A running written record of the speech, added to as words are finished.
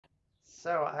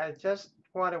So I just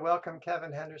want to welcome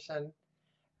Kevin Henderson,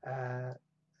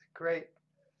 great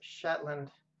Shetland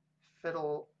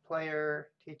fiddle player,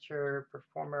 teacher,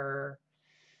 performer.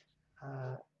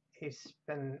 He's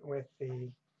been with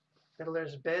the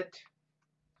Fiddlers Bid,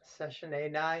 Session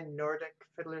A9, Nordic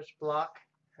Fiddlers Bloc,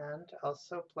 and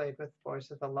also played with Boys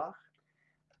of the Lough.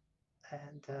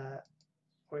 And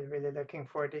we're really looking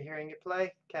forward to hearing you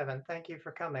play. Kevin, thank you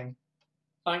for coming.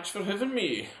 Thanks for having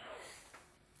me.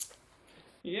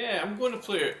 Yeah, I'm going to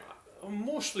play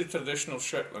mostly traditional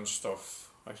Shetland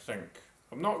stuff, I think.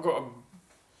 I've not got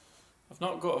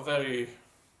a very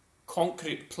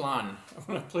concrete plan. I'm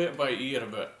going to play it by ear a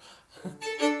bit.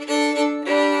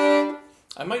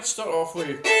 I might start off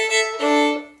with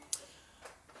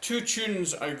two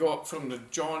tunes I got from the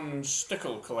John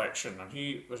Stickle collection, and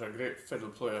he was a great fiddle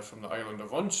player from the island of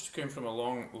Unst, came from a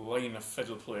long line of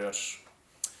fiddle players.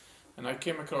 And I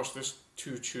came across these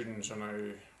two tunes and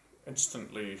I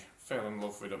instantly fell in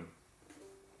love with them.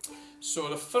 So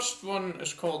the first one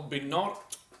is called Be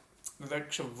Nort,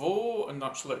 like Vo, and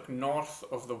that's like north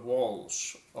of the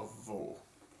walls of Vo.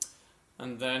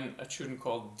 And then a tune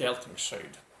called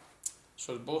Deltingside.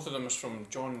 So both of them is from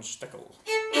John Stickle.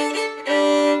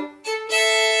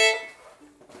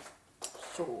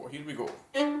 So here we go.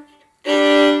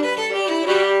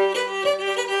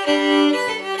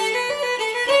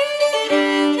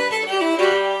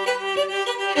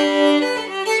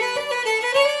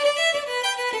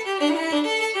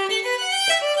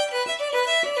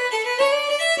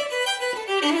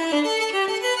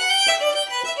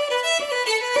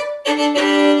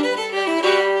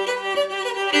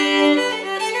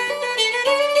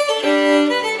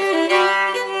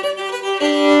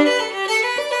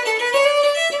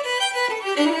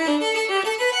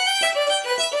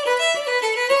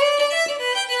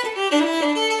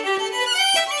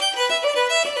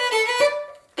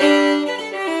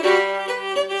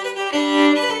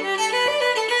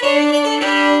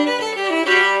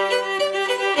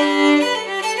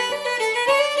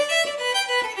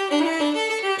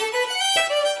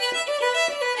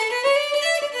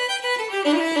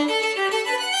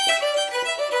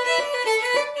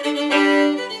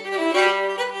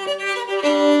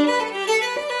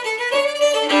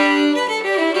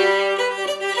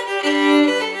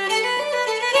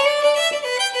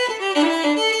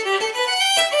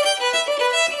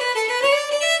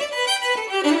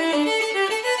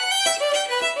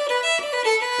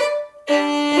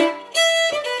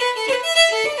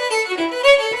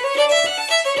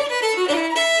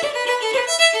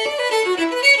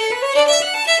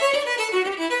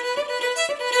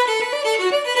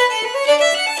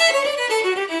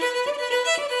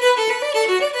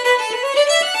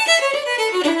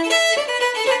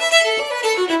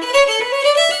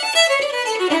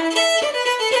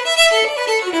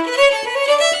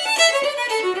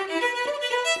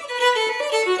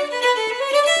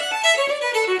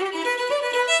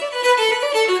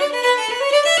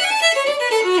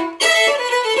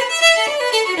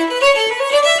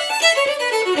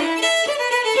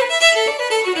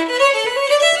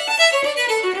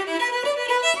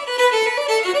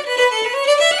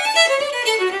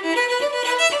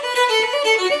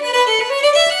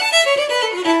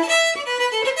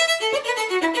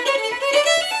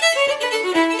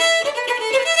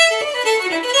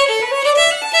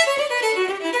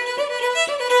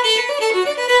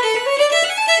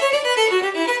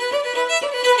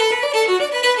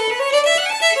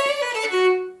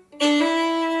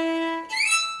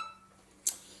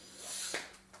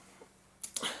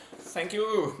 Thank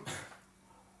you.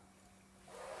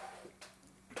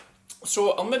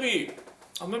 So I'll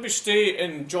maybe stay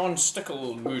in John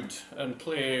Stickle mood and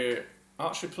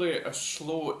actually play a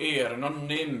slow air, an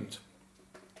unnamed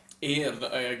air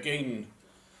that I again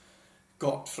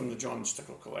got from the John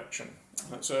Stickle collection.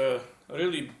 It's a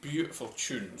really beautiful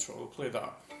tune, so I'll play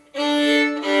that.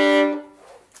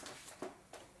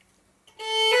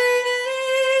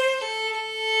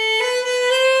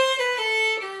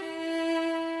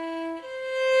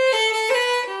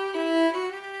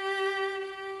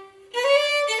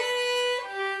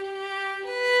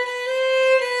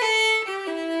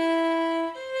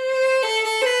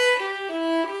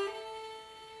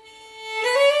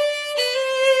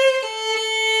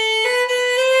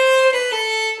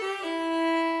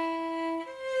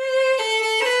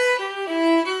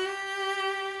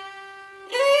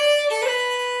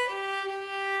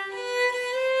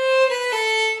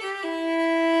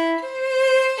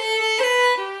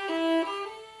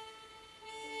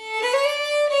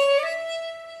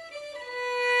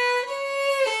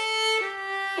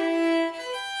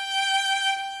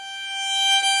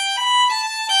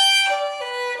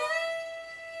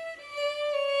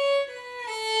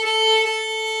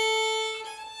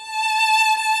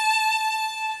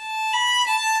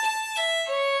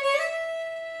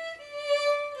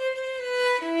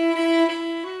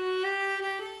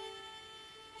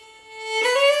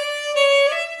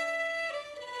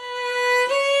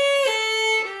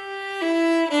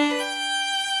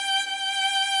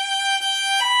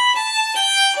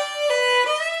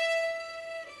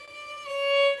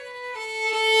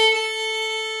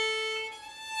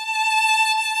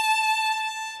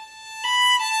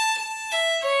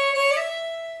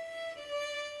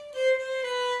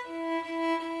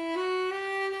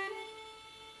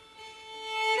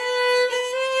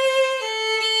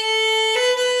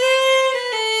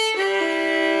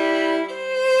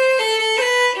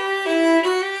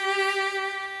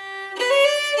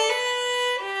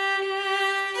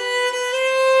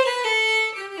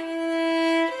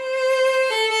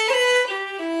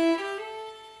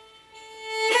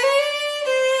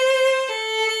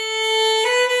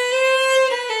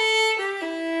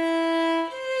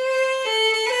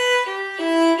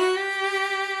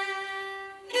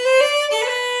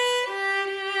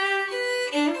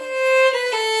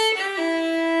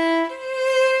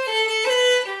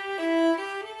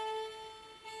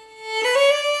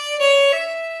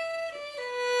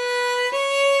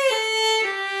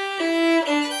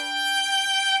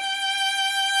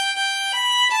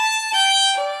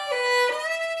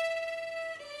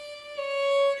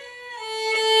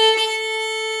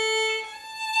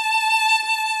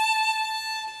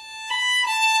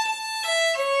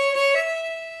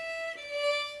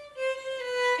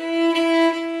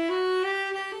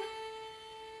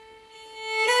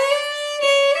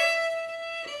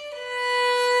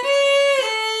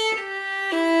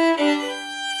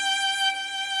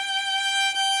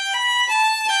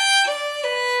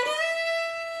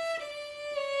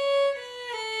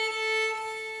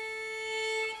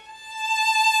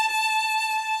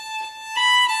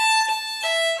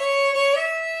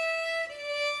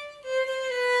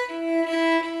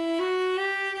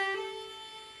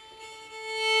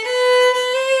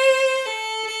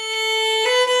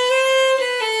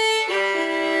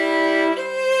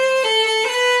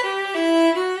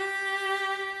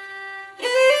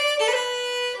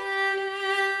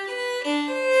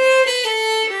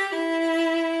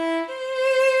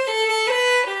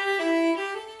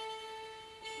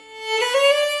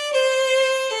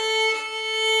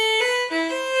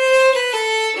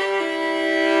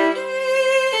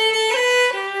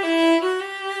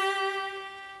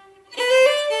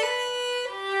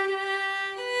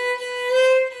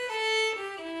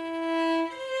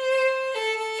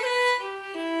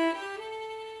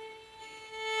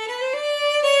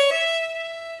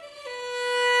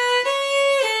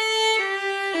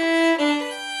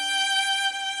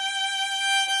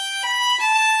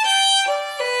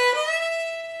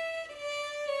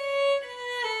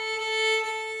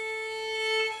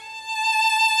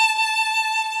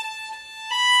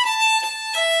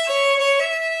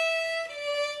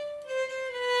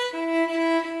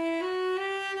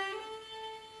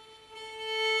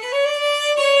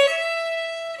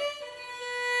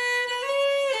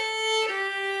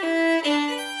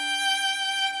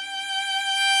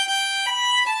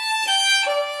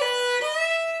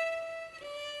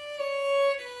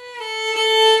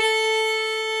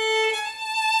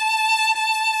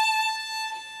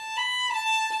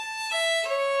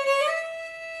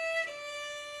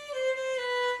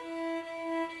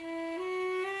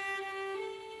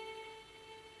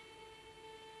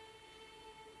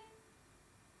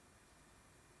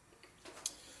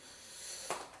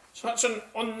 So that's an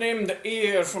unnamed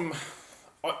air from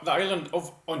the island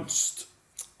of Unst.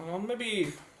 And I'll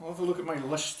have a look at my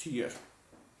list here.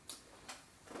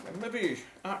 And maybe,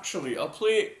 actually, I'll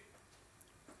play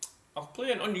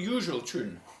an unusual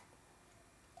tune.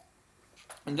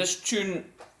 And this tune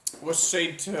was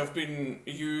said to have been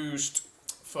used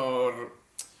for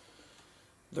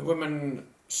the women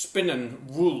spinning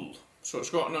wool. So it's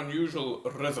got an unusual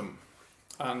rhythm.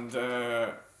 And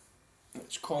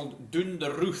it's called Doon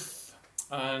the Ruth.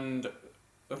 And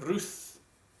Ruth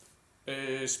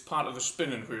is part of the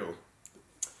spinning wheel,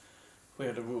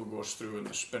 where the wool goes through in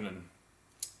the spinning.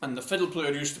 And the fiddle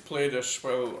player used to play this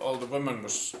while all the women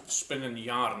was spinning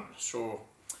yarn. So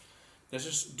this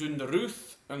is Doon the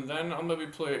Ruth, and then I'll maybe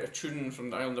play a tune from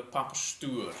the island of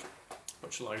Papastour,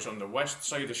 which lies on the west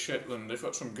side of Shetland. They've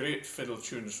got some great fiddle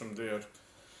tunes from there.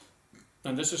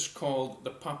 And this is called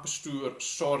the Papastour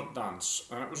Sword Dance.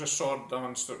 And it was a sword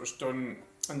dance that was done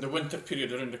in the winter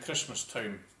period around the Christmas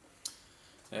time.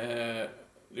 They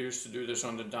used to do this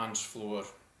on the dance floor.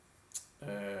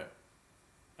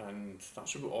 And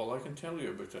that's about all I can tell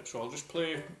you about it. So I'll just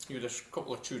play you this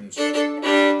couple of tunes.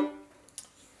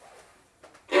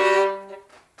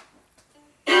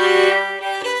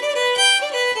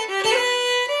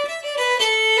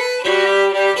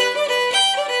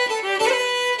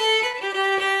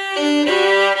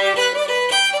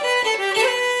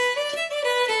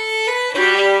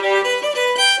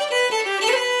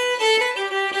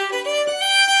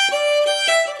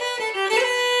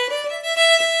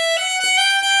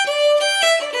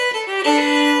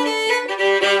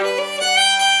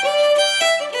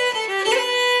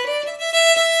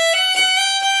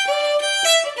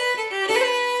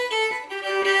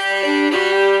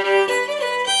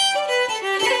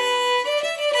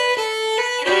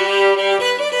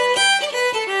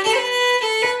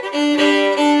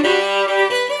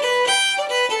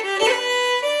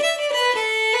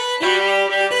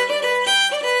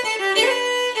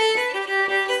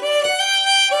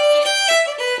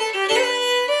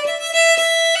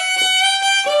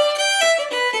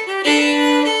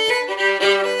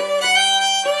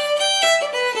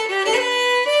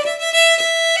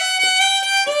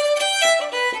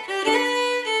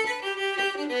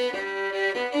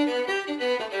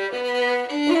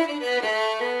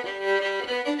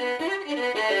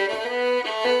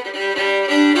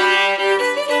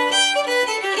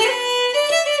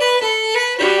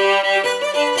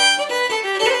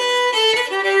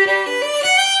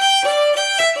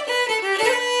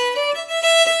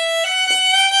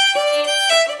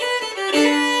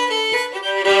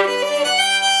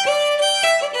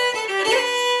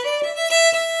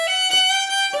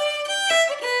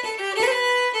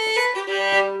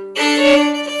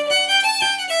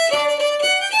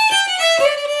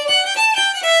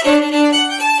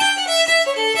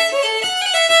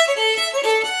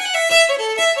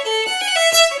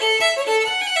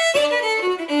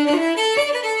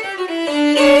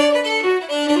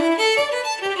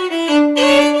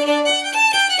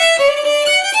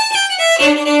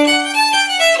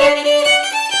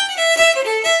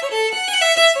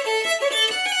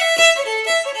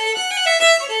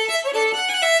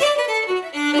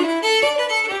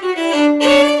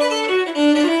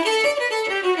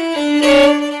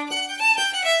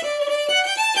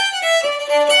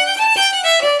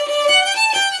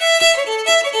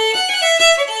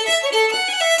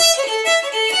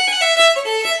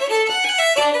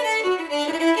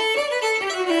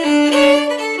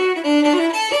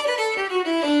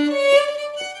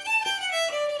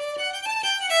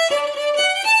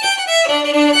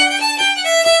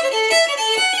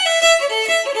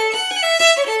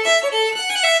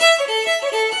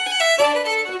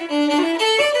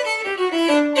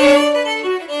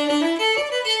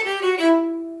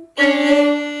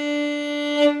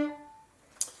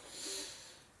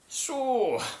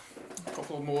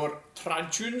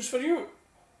 Tunes for you.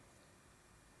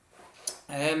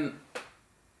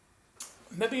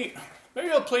 Maybe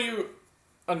I'll play you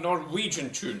a Norwegian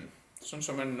tune since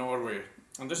I'm in Norway,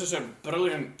 and this is a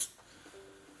brilliant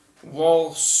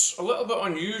waltz, a little bit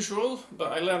unusual,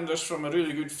 but I learned this from a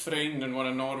really good friend and one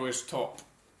of Norway's top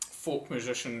folk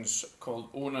musicians called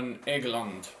Onan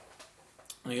Egeland,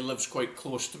 and he lives quite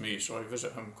close to me, so I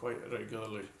visit him quite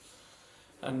regularly.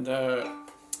 And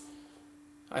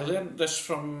I learned this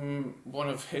from one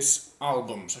of his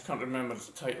albums. I can't remember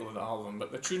the title of the album,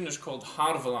 but the tune is called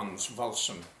Harveland's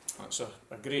Valsen. That's a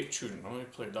great tune. Let me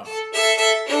play that.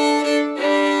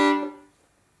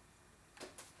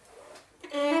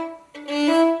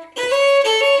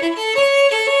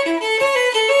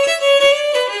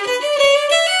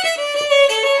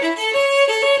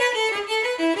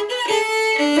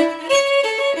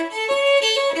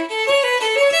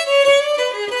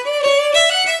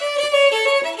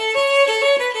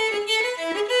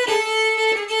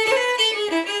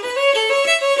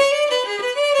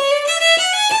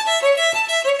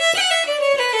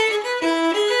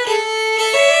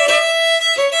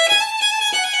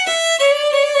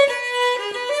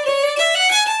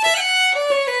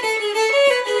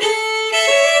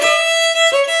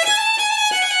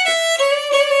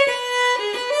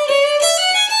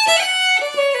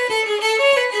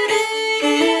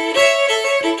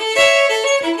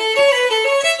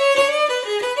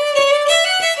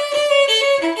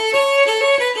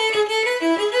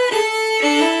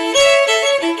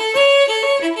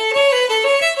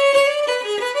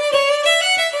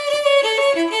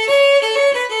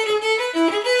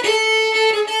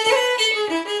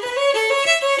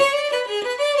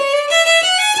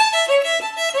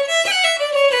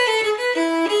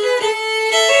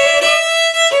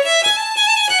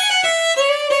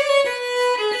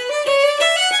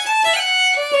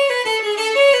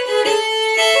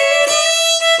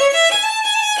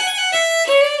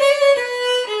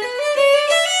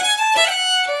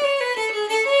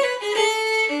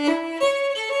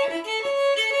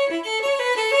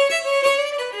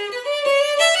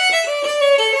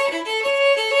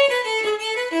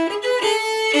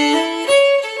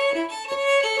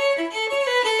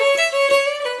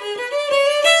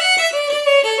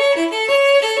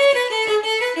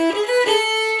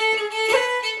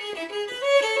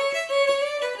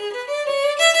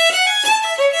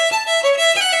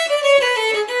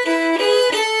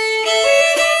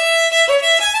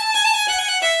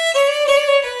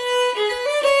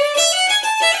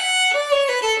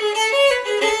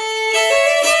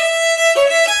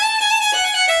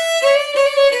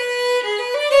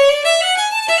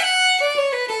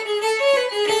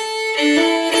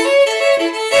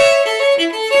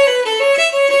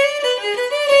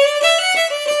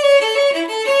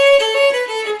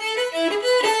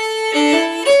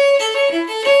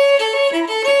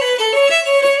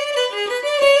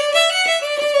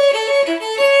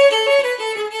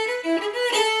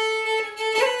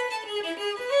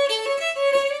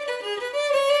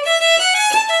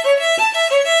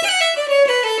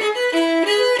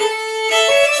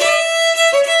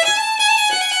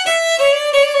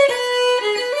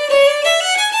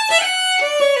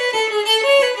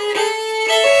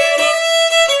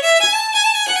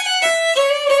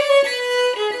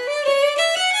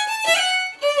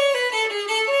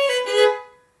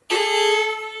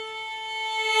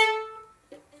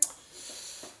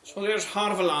 Well, there's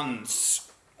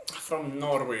Harvelands from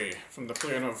Norway, from the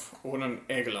playing of Onan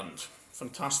Egeland.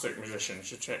 Fantastic musician, you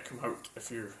should check him out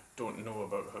if you don't know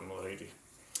about him already.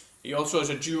 He also has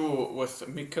a duo with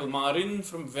Mikkel Marin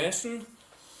from Vessen.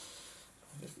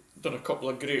 They've done a couple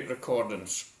of great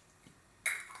recordings.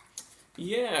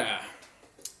 Yeah,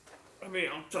 maybe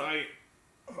I'll try,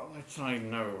 what will I try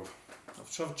now? I'll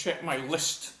sort of check my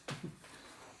list.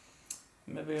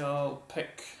 Maybe I'll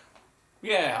pick,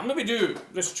 yeah, I'll maybe do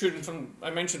this tune from, I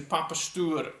mentioned Papa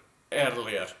Stour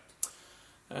earlier.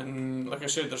 And like I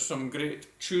said, there's some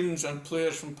great tunes and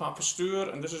players from Papa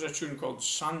Stour, and this is a tune called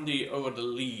Sandy O'er the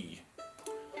Lee.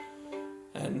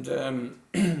 And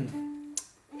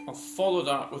I'll follow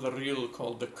that with a reel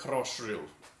called the Cross Reel,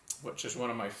 which is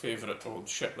one of my favourite old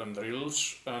Shetland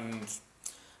reels, and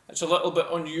it's a little bit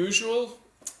unusual.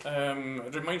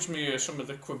 It reminds me of some of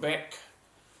the Quebec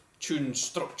tune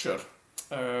structure.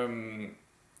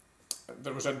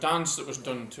 There was a dance that was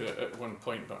done to it at one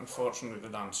point, but unfortunately the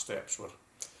dance steps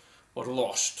were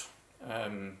lost.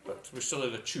 But we still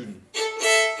had the tune.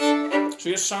 So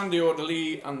here's Sandy O'er the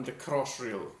Lee and the Cross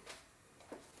Reel.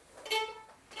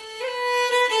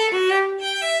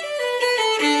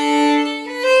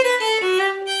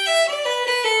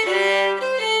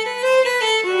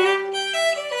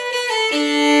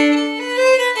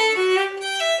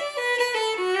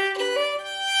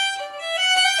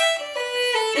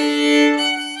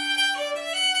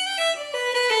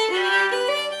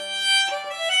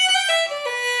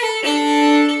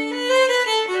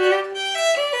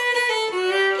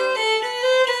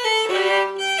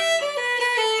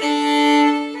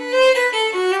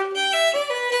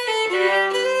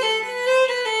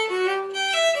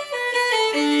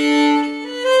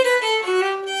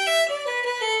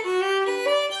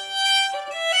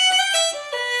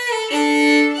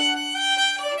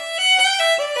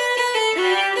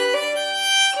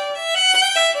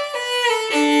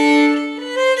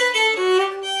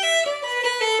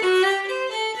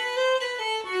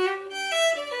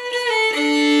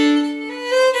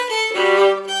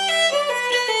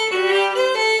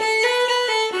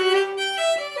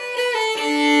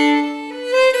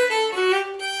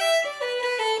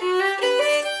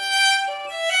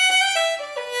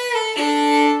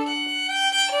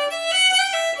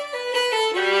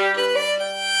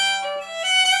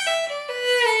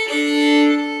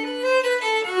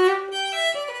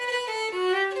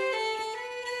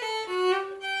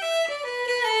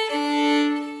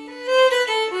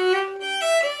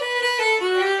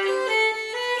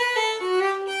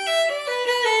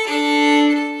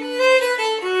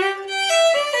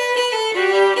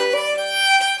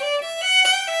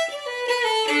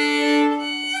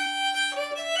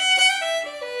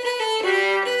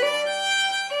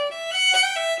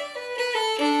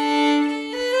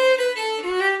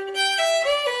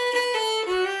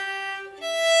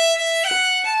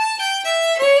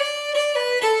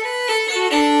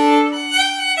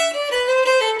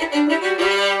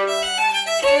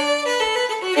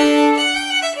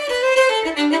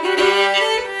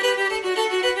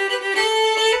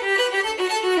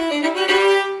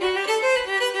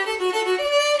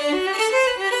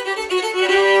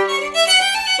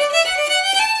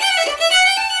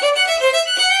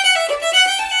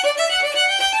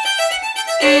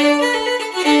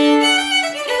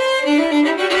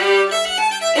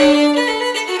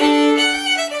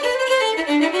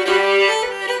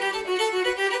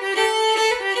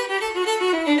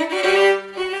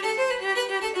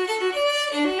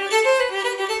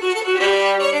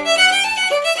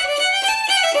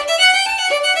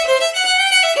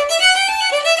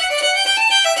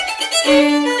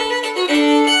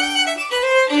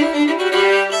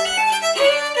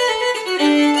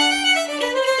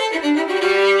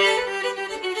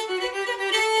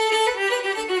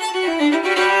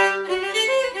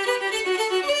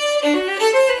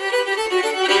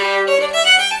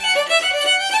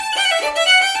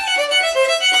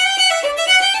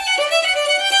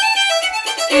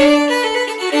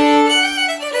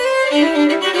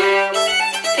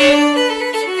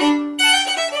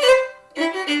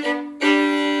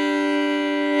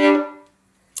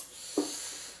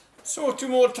 So, two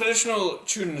more traditional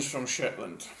tunes from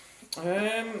Shetland.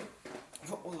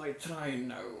 What will I try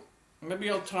now? Maybe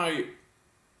I'll try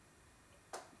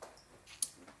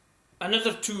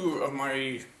another two of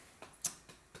my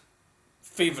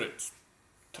favourite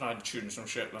trad tunes from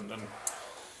Shetland. And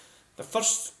the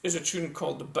first is a tune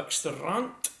called the Bixter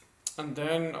Rant, and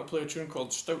then I'll play a tune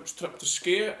called Stout's Trip to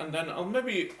Scare, and then I'll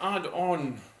maybe add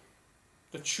on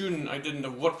the tune I did in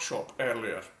the workshop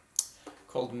earlier,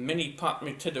 called Minnie Pat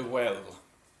Me Tidda Well.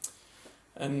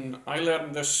 And I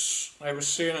learned this, I was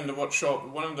saying in the workshop,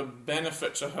 one of the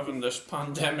benefits of having this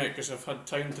pandemic is I've had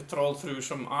time to trawl through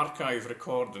some archive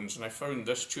recordings, and I found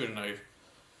this tune. I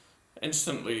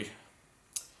instantly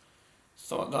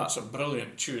thought that's a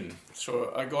brilliant tune.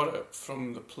 So I got it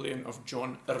from the playing of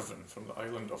John Irvine from the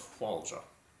island of Walser.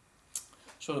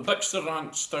 So the Bixter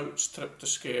Rant, Stouts, Trip to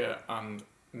Scare, and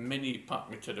Minnie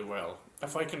Pat Me to the Well.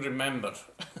 If I can remember.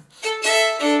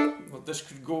 Well, this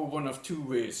could go one of two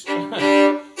ways.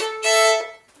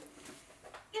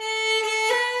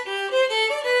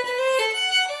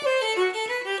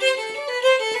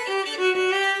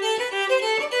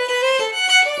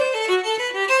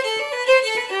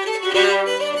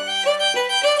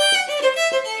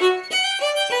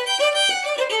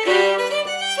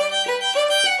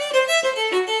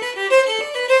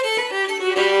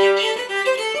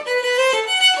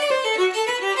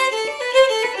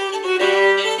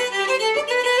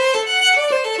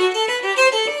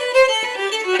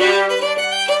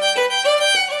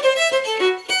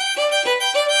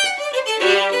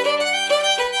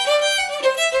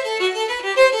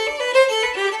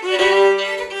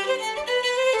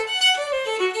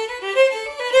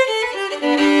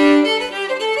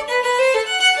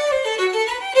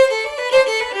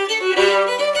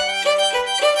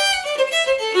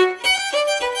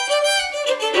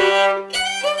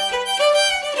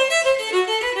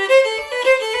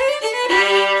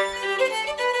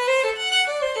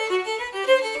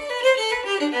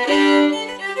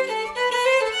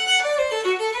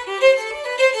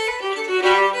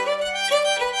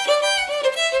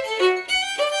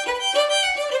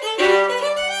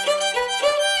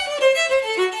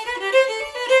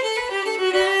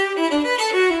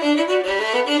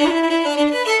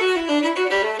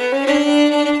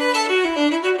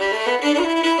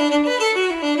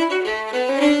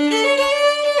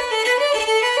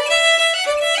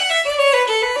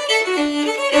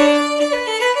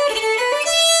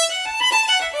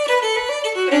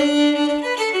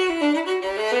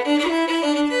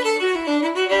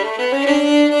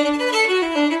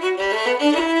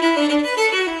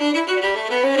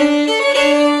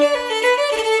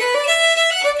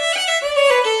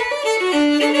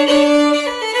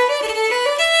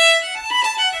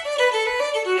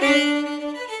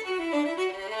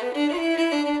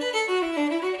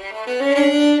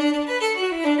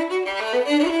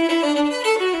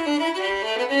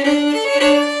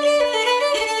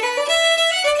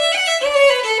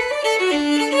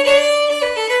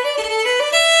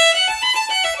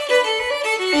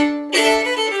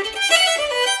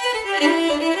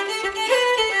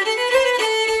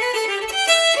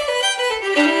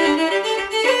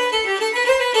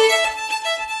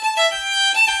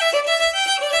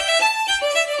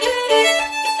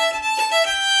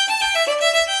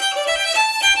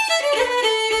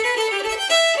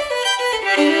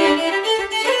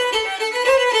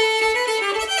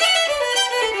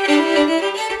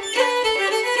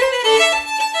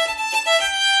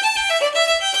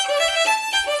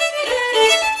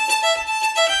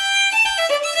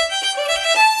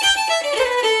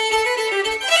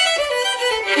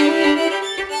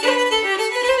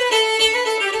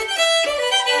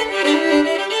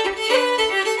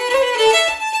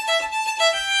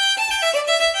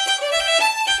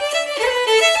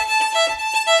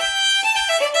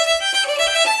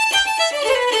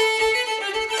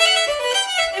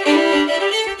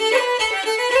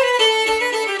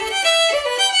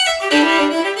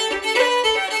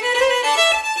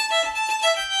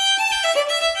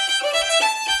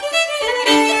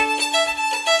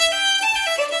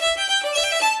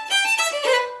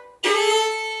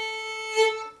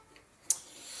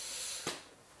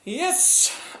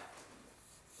 Yes!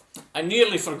 I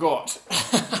nearly forgot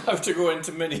how to go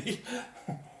into Minnie.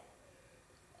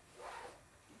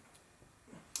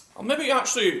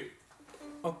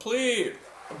 I'll play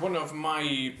one of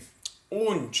my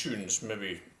own tunes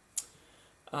maybe.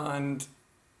 And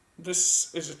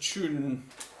this is a tune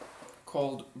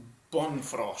called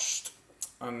Bonfrost.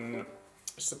 And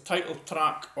it's the title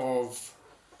track of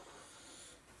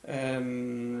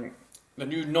the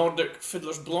new Nordic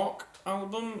Fiddlers Bloc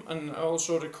album, and I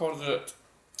also recorded it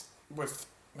with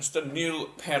Mr. Neil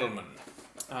Perlman.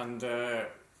 And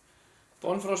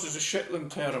Bonfrost is a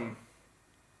Shetland term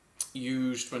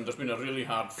used when there's been a really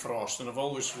hard frost, and I've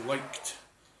always liked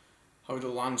how the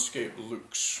landscape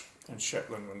looks in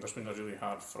Shetland when there's been a really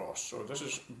hard frost. So this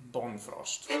is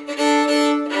Bonfrost.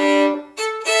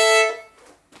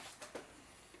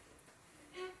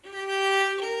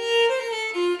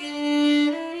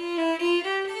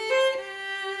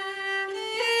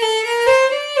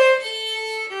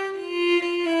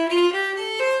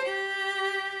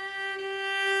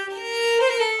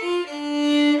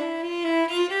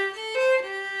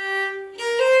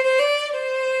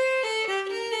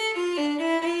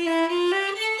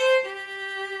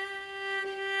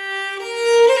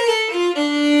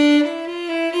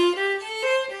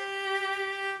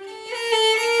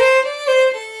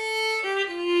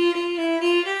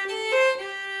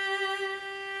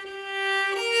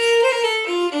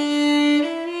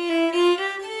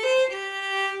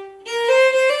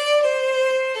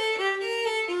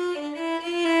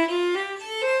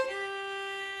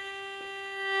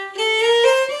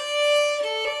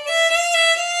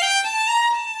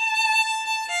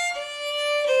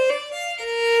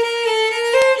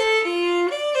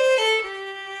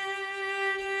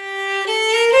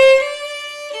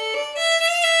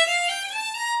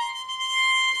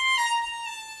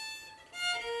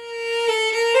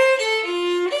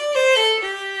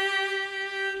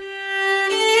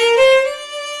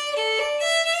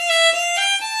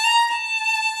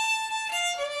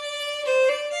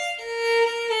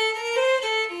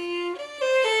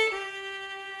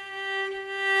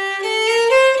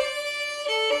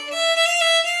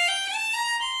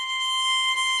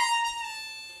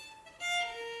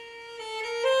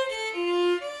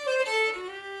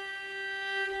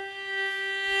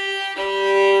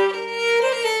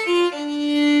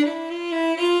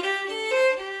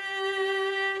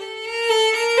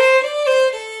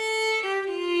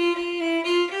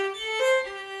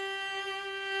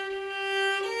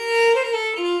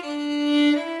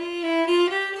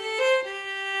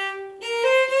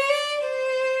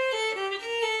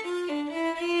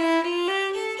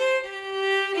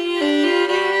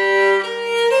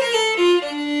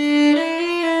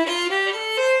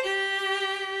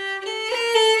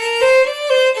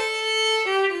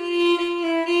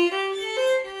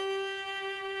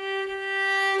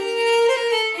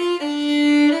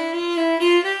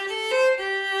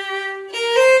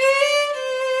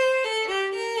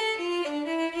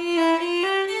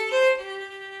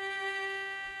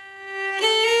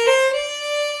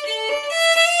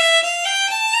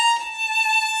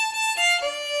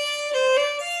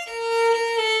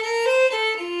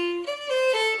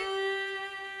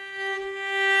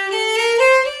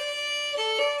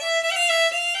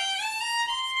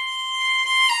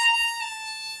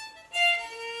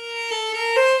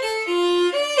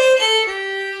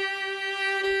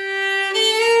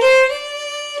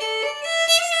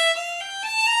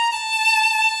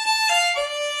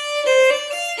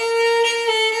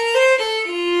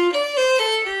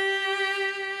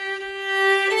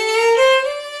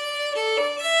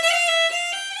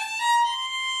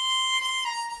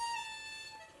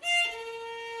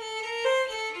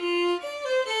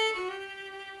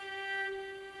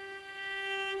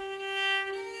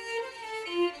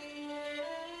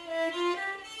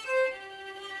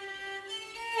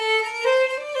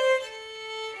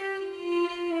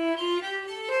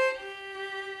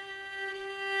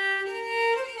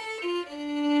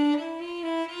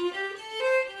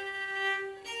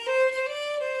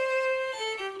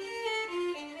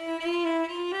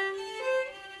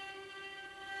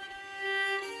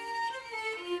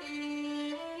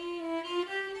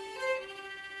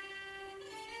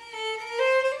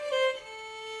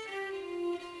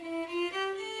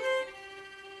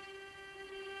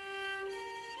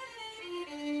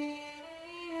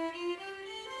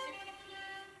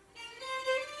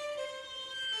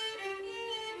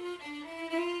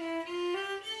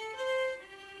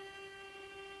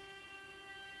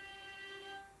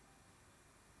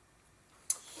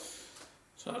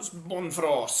 So that's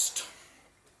Bonfrost.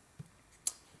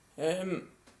 Wonder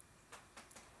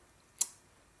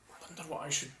what I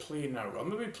should play now. I'll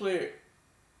maybe play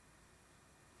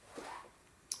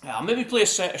a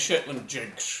set of Shetland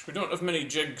jigs. We don't have many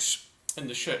jigs in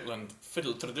the Shetland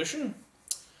fiddle tradition,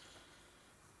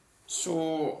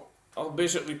 so I'll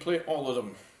basically play all of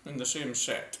them in the same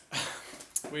set.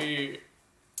 We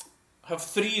have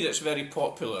 3 that's very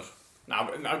popular. Now,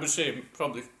 I would say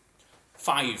probably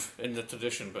 5 in the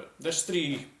tradition, but this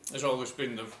 3 has always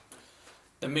been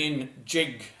the main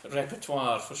jig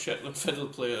repertoire for Shetland fiddle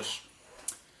players.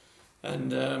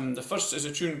 And the first is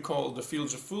a tune called The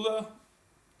Fields of Lough,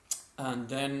 and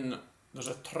then there's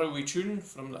a trowie tune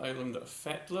from the island of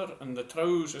Fetlar, and the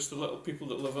trows is the little people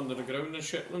that live under the ground in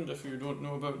Shetland, if you don't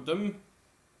know about them.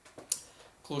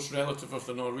 Close relative of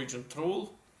the Norwegian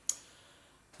troll.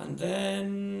 And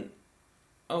then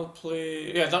I'll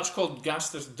play, that's called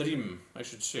Gaster's Dream, I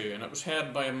should say, and it was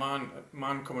heard by a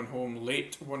man coming home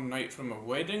late one night from a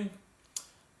wedding,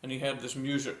 and he heard this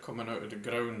music coming out of the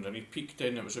ground, and he peeked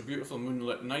in. It was a beautiful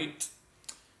moonlit night,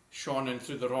 shone in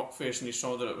through the rock face, and he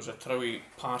saw that it was a trowie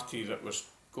party that was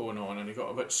going on, and he got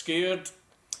a bit scared,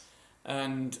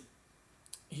 and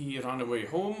he ran away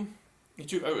home. He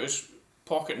took out his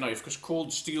pocket knife, because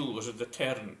cold steel was a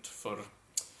deterrent for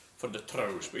the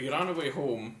trows, but he ran away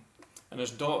home, and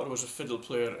his daughter was a fiddle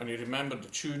player, and he remembered the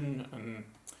tune, and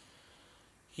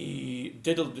he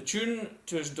diddled the tune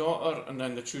to his daughter, and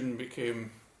then the tune became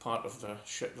part of the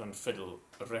Shetland fiddle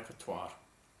repertoire.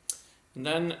 And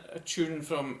then a tune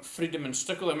from Freedom and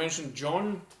Stickle. I mentioned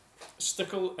John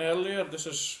Stickle earlier.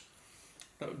 That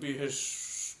would be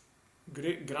his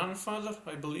great-grandfather,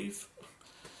 I believe.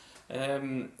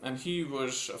 And he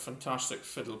was a fantastic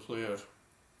fiddle player.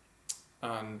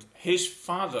 And his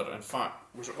father, in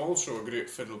fact, was also a great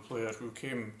fiddle player who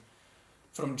came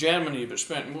from Germany but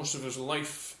spent most of his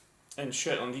life in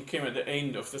Shetland. He came at the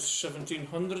end of the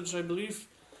 1700s, I believe.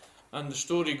 And the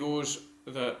story goes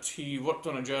that he worked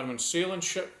on a German sailing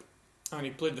ship, and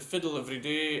he played the fiddle every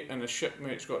day, and his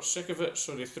shipmates got sick of it,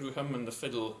 so they threw him and the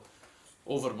fiddle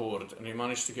overboard, and he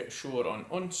managed to get ashore on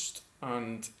Unst,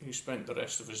 and he spent the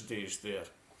rest of his days there,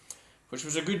 which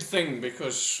was a good thing,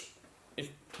 because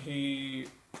he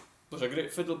was a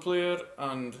great fiddle player,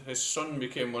 and his son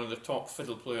became one of the top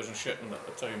fiddle players in Shetland at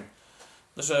the time.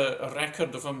 There's a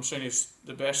record of him saying he's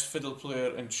the best fiddle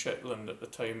player in Shetland at the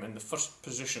time, in the first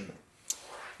position,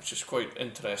 which is quite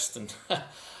interesting.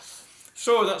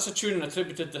 So that's a tune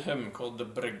attributed to him called The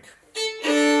Brig.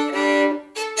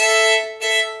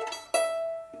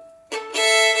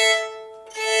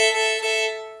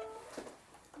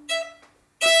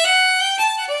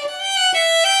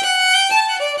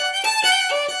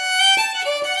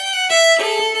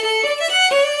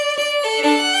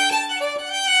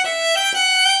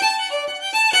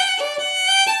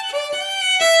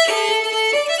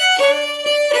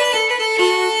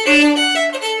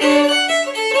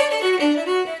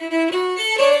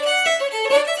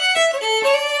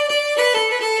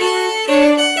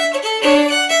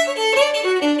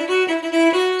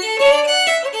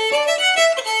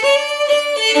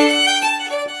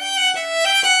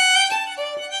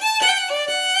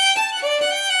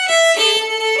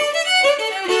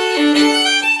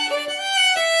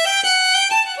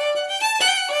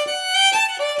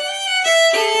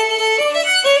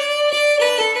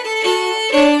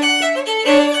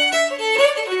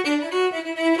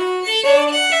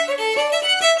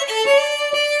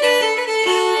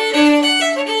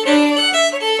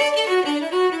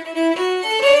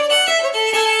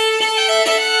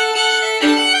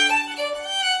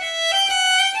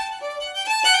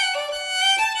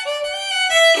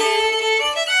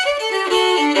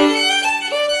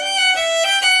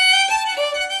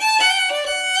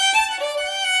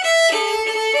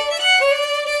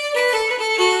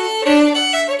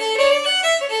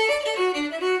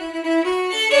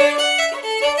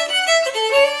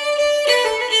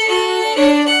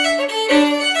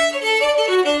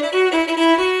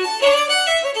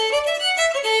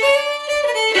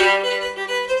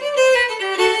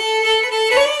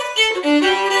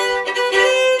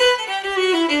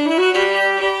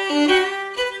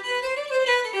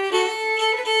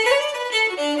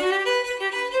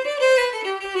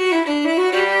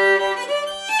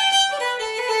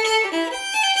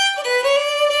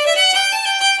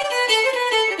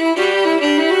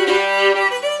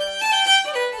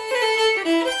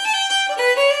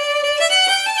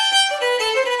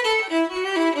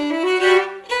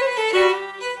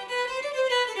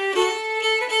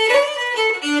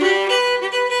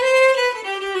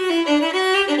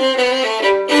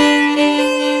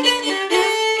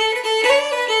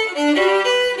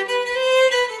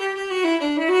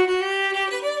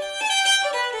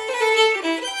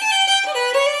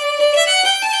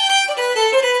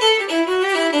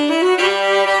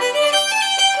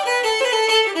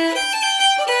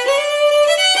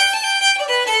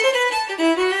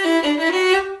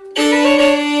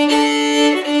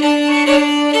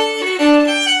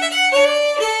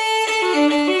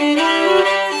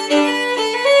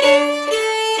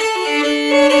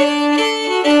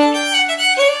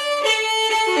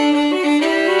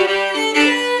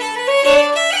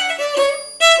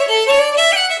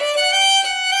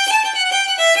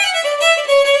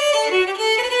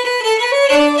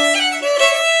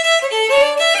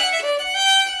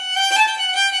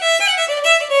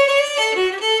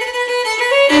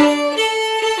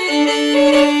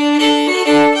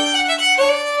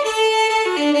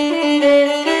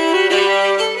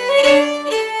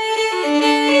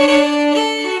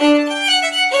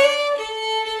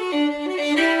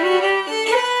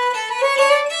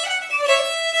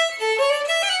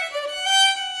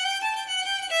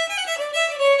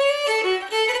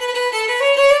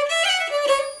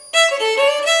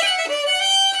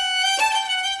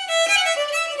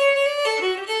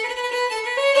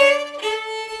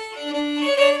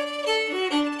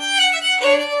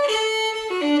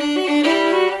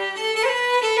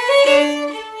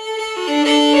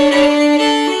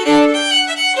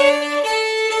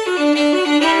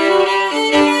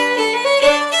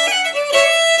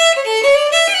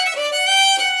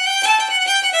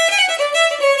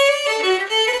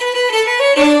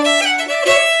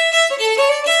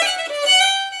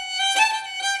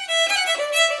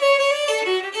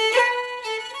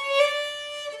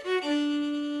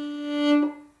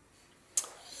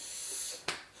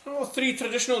 3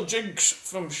 traditional jigs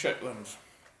from Shetland.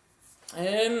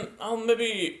 I'll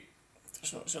maybe,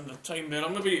 it's not under time there, I'll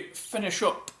maybe finish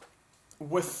up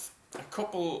with a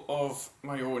couple of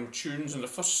my own tunes, and the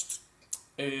first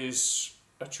is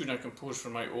a tune I composed for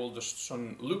my oldest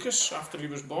son Lucas after he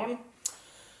was born,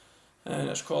 and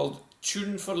it's called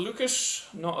Tune for Lucas.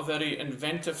 Not a very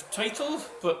inventive title,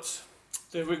 but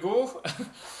there we go.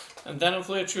 And then I'll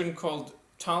play a tune called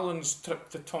Talon's Trip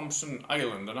to Thompson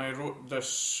Island, and I wrote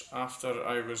this after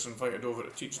I was invited over to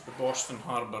teach at the Boston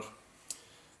Harbour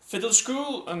Fiddle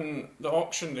School, and the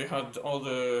auction they had, all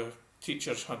the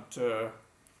teachers had to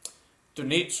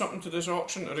donate something to this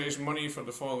auction to raise money for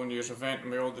the following year's event,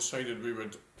 and we all decided we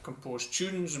would compose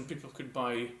tunes and people could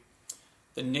buy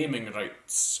the naming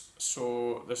rights.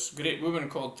 So this great woman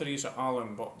called Teresa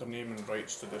Allen bought the naming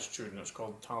rights to this tune. It's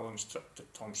called Talon's Trip to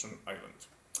Thompson Island.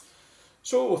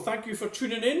 So thank you for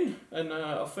tuning in, and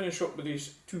I'll finish up with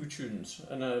these 2 tunes,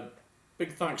 and a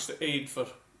big thanks to Aid for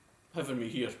having me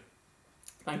here.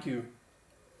 Thank you.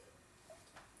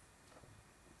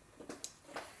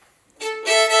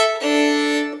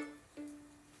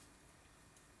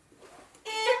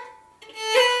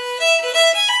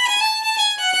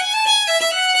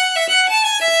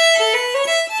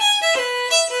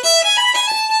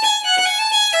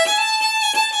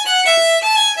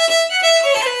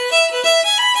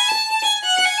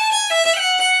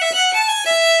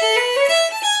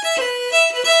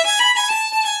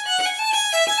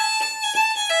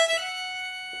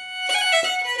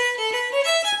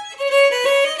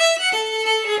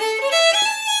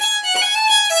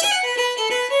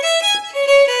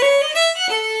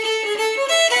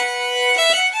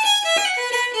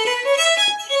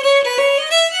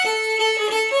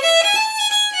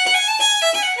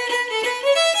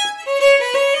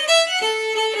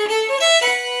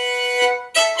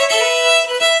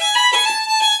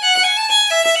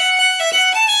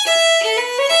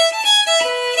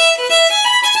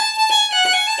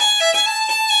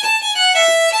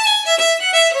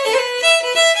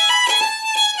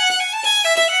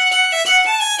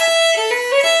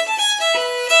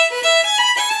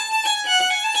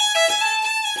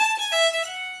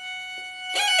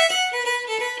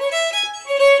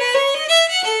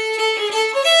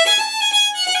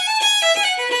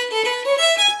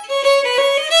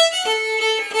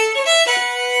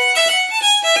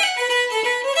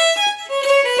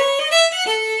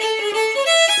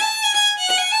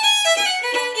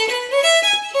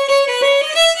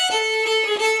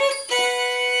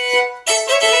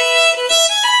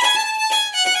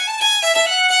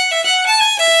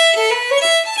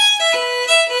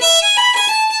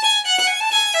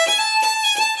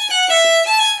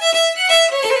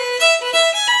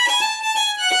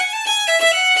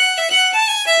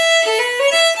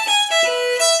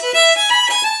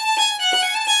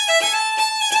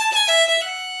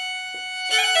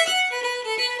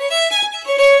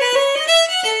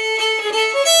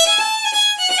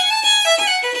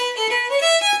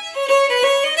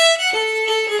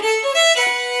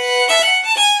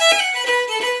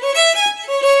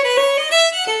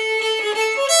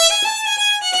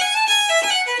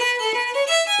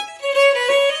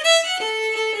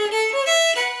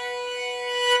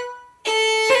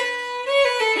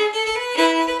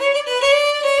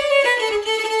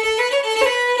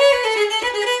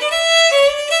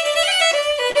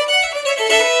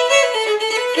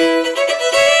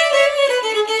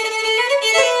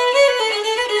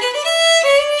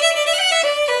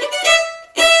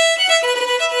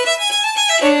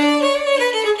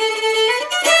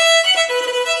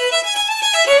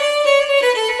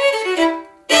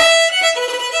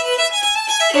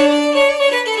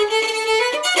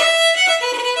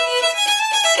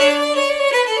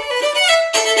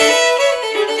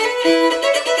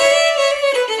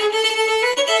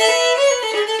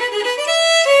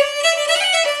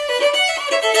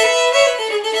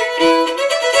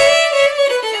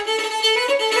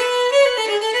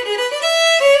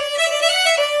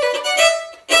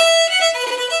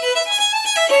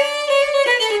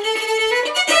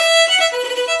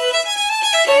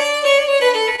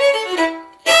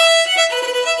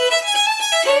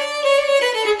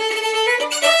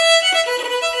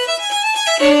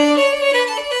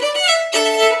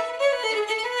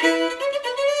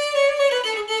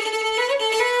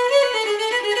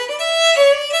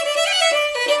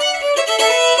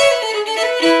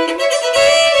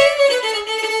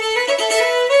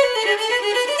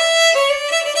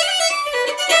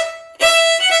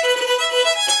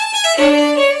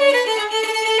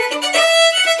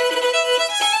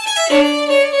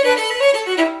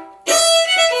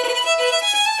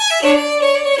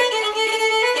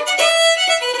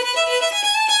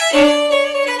 Thank you.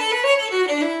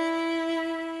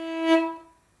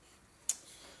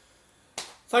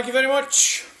 Thank you very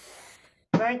much.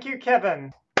 Thank you,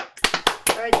 Kevin.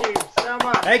 Thank you so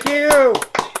much Thank you.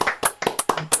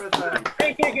 for the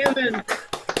Thank you, Kevin.